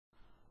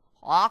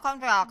Welcome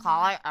to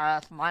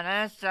Alkaline-Earth. My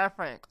name is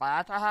Jeffrey.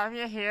 Glad to have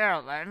you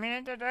here. Let me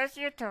introduce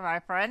you to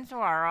my friends who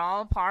are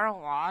all part of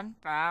one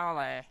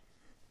family.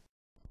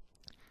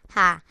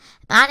 Hi,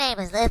 my name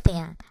is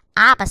lithium.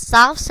 I'm a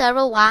soft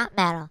silver white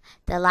metal,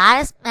 the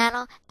lightest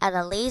metal and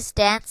the least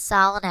dense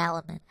solid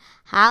element,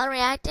 highly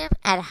reactive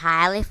and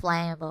highly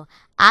flammable.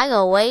 I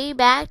go way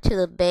back to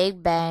the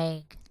Big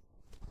Bang.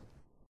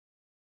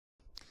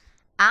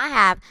 I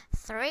have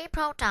 3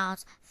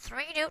 protons,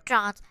 3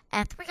 neutrons,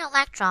 and 3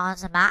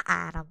 electrons in my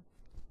atom.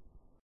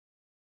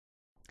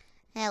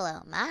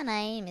 Hello, my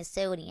name is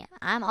sodium.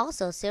 I'm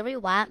also silvery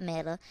white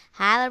metal,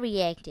 highly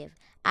reactive.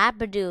 I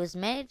produce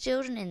many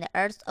children in the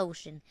Earth's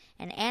ocean,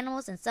 and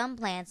animals and some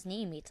plants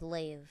need me to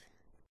live.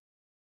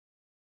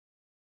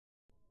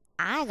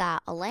 I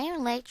got 11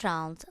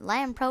 electrons,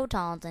 11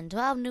 protons, and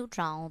 12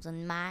 neutrons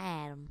in my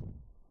atom.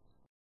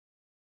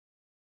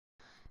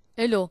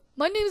 Hello,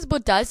 my name is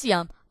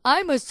potassium.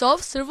 I'm a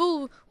soft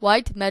silver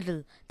white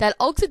metal that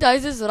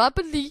oxidizes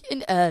rapidly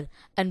in air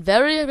and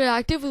very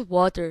reactive with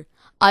water.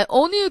 I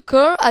only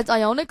occur as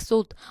ionic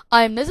salt.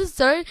 I am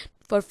necessary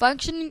for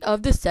functioning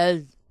of the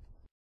cell.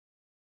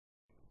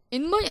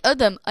 In my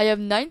atom, I have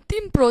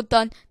 19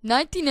 proton,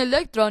 19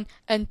 electron,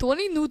 and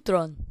 20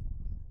 neutron.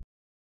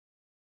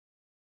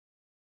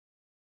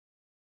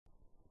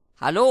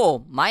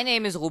 Hello, my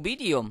name is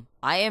rubidium.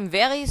 I am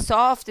very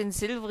soft and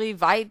silvery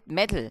white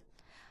metal.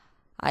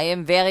 I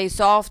am very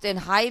soft and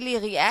highly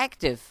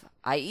reactive.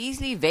 I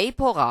easily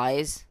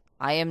vaporize.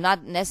 I am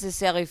not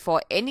necessary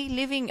for any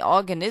living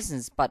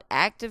organisms, but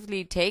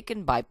actively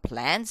taken by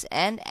plants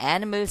and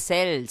animal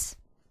cells.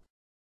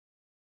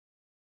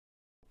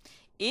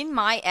 In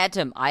my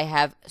atom, I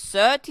have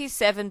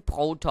 37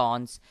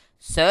 protons,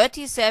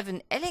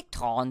 37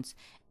 electrons,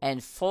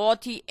 and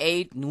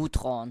 48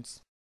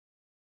 neutrons.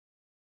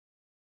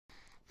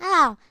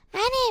 Hello,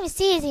 my name is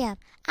cesium.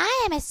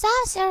 I am a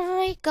soft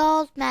silvery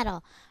gold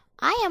metal.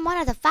 I am one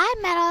of the 5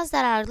 metals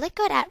that are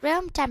liquid at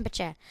room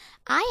temperature.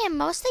 I am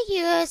mostly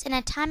used in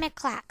atomic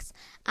clocks.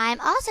 I am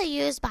also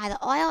used by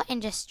the oil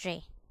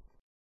industry.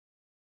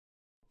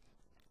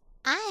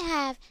 I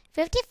have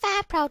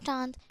 55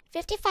 protons,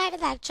 55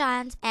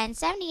 electrons, and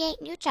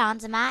 78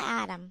 neutrons in my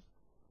atom.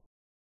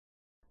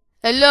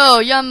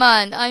 Hello,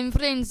 man, I'm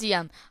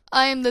francium.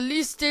 I am the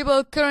least stable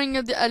occurring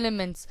of the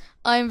elements.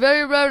 I am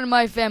very rare in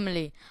my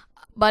family,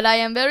 but I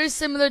am very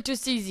similar to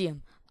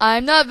cesium. I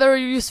am not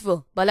very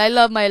useful, but I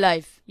love my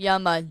life.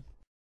 Man.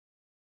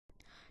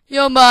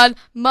 Man,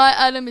 my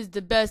atom is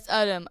the best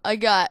atom. I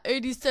got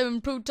 87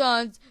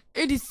 protons,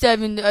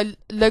 87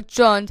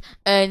 electrons,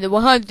 and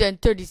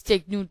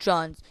 136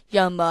 neutrons.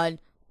 Man.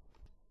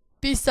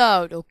 Peace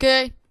out,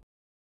 okay?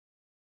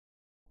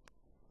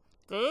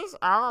 These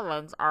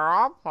elements are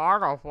all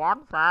part of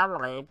one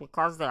family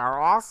because they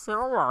are all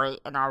silvery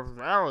and are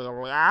very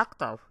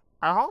reactive.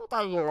 I hope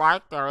that you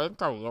like their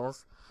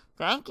interviews.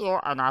 Thank you,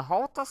 and I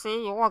hope to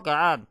see you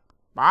again.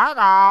 Bye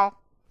now.